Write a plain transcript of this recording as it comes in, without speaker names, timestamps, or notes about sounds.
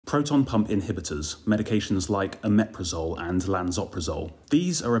Proton pump inhibitors, medications like omeprazole and lansoprazole.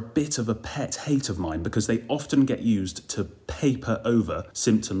 These are a bit of a pet hate of mine because they often get used to paper over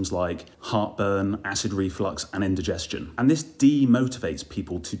symptoms like heartburn, acid reflux, and indigestion. And this demotivates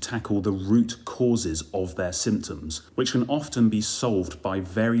people to tackle the root causes of their symptoms, which can often be solved by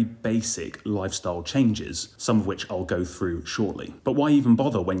very basic lifestyle changes, some of which I'll go through shortly. But why even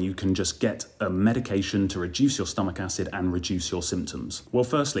bother when you can just get a medication to reduce your stomach acid and reduce your symptoms? Well,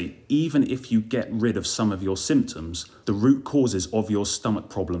 firstly, even if you get rid of some of your symptoms, the root causes of your stomach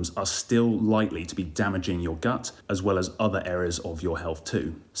problems are still likely to be damaging your gut, as well as other areas of your health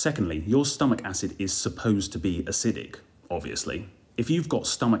too. Secondly, your stomach acid is supposed to be acidic, obviously. If you've got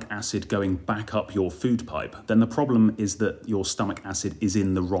stomach acid going back up your food pipe, then the problem is that your stomach acid is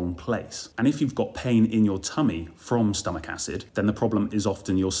in the wrong place. And if you've got pain in your tummy from stomach acid, then the problem is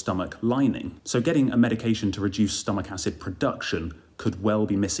often your stomach lining. So getting a medication to reduce stomach acid production could well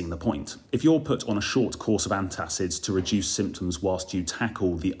be missing the point. If you're put on a short course of antacids to reduce symptoms whilst you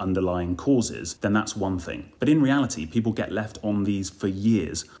tackle the underlying causes, then that's one thing. But in reality, people get left on these for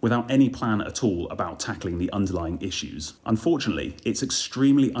years without any plan at all about tackling the underlying issues. Unfortunately, it's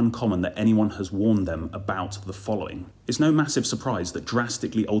extremely uncommon that anyone has warned them about the following. It's no massive surprise that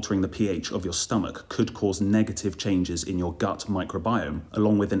drastically altering the pH of your stomach could cause negative changes in your gut microbiome,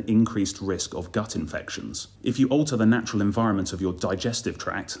 along with an increased risk of gut infections. If you alter the natural environment of your digestive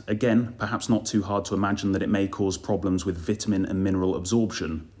tract, again, perhaps not too hard to imagine that it may cause problems with vitamin and mineral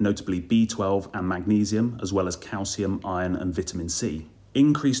absorption, notably B12 and magnesium, as well as calcium, iron, and vitamin C.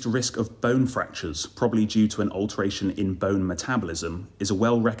 Increased risk of bone fractures, probably due to an alteration in bone metabolism, is a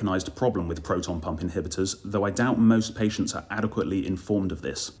well-recognised problem with proton pump inhibitors, though I doubt most patients are adequately informed of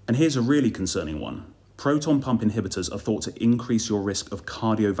this. And here's a really concerning one. Proton pump inhibitors are thought to increase your risk of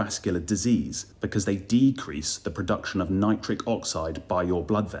cardiovascular disease because they decrease the production of nitric oxide by your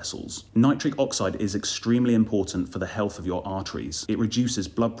blood vessels. Nitric oxide is extremely important for the health of your arteries. It reduces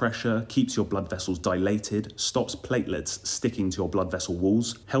blood pressure, keeps your blood vessels dilated, stops platelets sticking to your blood vessel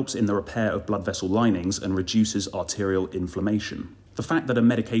walls, helps in the repair of blood vessel linings, and reduces arterial inflammation. The fact that a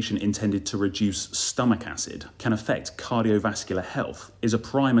medication intended to reduce stomach acid can affect cardiovascular health is a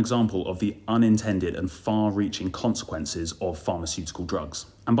prime example of the unintended and far-reaching consequences of pharmaceutical drugs.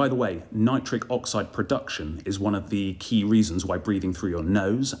 And by the way, nitric oxide production is one of the key reasons why breathing through your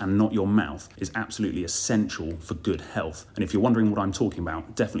nose and not your mouth is absolutely essential for good health. And if you're wondering what I'm talking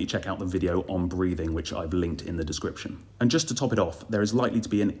about, definitely check out the video on breathing, which I've linked in the description. And just to top it off, there is likely to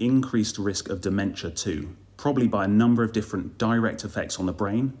be an increased risk of dementia too, probably by a number of different direct effects on the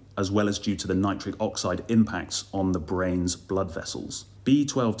brain, as well as due to the nitric oxide impacts on the brain's blood vessels.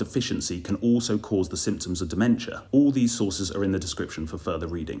 B12 deficiency can also cause the symptoms of dementia. All these sources are in the description for further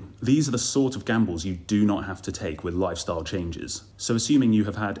reading. These are the sort of gambles you do not have to take with lifestyle changes. So assuming you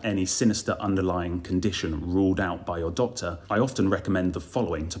have had any sinister underlying condition ruled out by your doctor, I often recommend the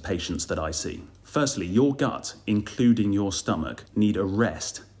following to patients that I see. Firstly, your gut, including your stomach, need a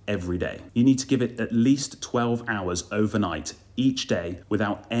rest every day. You need to give it at least 12 hours overnight each day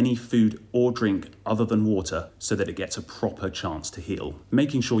without any food or drink other than water so that it gets a proper chance to heal.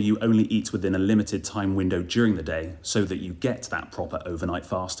 Making sure you only eat within a limited time window during the day so that you get that proper overnight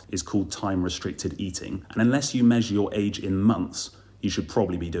fast is called time-restricted eating. And unless you measure your age in months, you should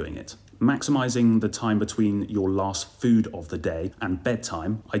probably be doing it. Maximizing the time between your last food of the day and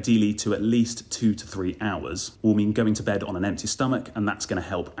bedtime, ideally to at least 2 to 3 hours, will mean going to bed on an empty stomach, and that's going to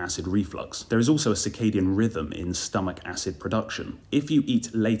help acid reflux. There is also a circadian rhythm in stomach acid production. If you eat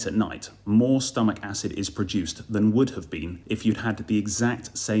late at night, more stomach acid is produced than would have been if you'd had the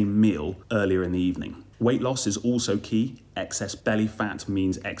exact same meal earlier in the evening. Weight loss is also key. Excess belly fat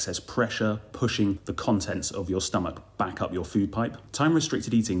means excess pressure, pushing the contents of your stomach back up your food pipe.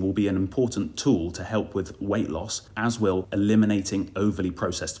 Time-restricted eating will be an important tool to help with weight loss, as will eliminating overly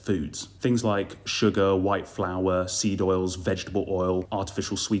processed foods. Things like sugar, white flour, seed oils, vegetable oil,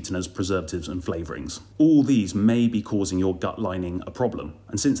 artificial sweeteners, preservatives, and flavorings. All these may be causing your gut lining a problem,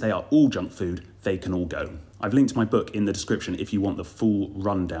 and since they are all junk food, they can all go. I've linked my book in the description if you want the full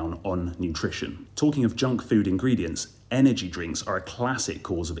rundown on nutrition. Talking of junk food ingredients, energy drinks are a classic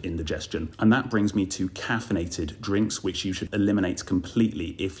cause of indigestion, and that brings me to caffeinated drinks, which you should eliminate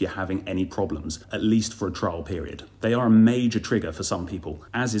completely if you're having any problems, at least for a trial period. They are a major trigger for some people,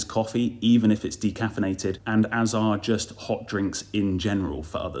 as is coffee, even if it's decaffeinated, and as are just hot drinks in general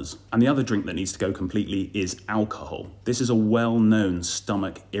for others. And the other drink that needs to go completely is alcohol. This is a well-known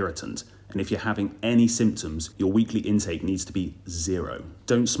stomach irritant, and if you're having any symptoms, your weekly intake needs to be 0.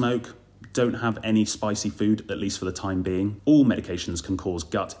 Don't smoke, don't have any spicy food, at least for the time being. All medications can cause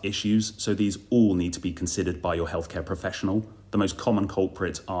gut issues, so these all need to be considered by your healthcare professional. The most common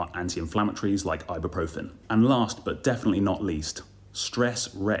culprits are anti-inflammatories like ibuprofen. And last but definitely not least,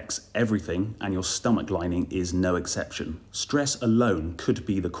 stress wrecks everything, and your stomach lining is no exception. Stress alone could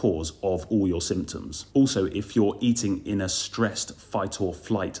be the cause of all your symptoms. Also, if you're eating in a stressed fight or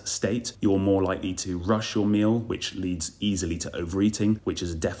flight state, you're more likely to rush your meal, which leads easily to overeating, which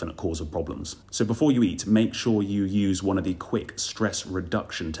is a definite cause of problems. So before you eat, make sure you use one of the quick stress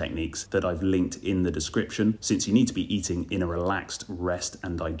reduction techniques that I've linked in the description, since you need to be eating in a relaxed rest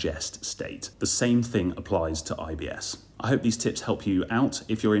and digest state. The same thing applies to IBS. I hope these tips help you out.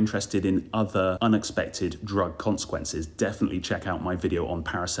 If you're interested in other unexpected drug consequences, definitely check out my video on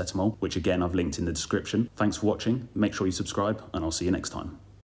paracetamol, which again I've linked in the description. Thanks for watching, make sure you subscribe, and I'll see you next time.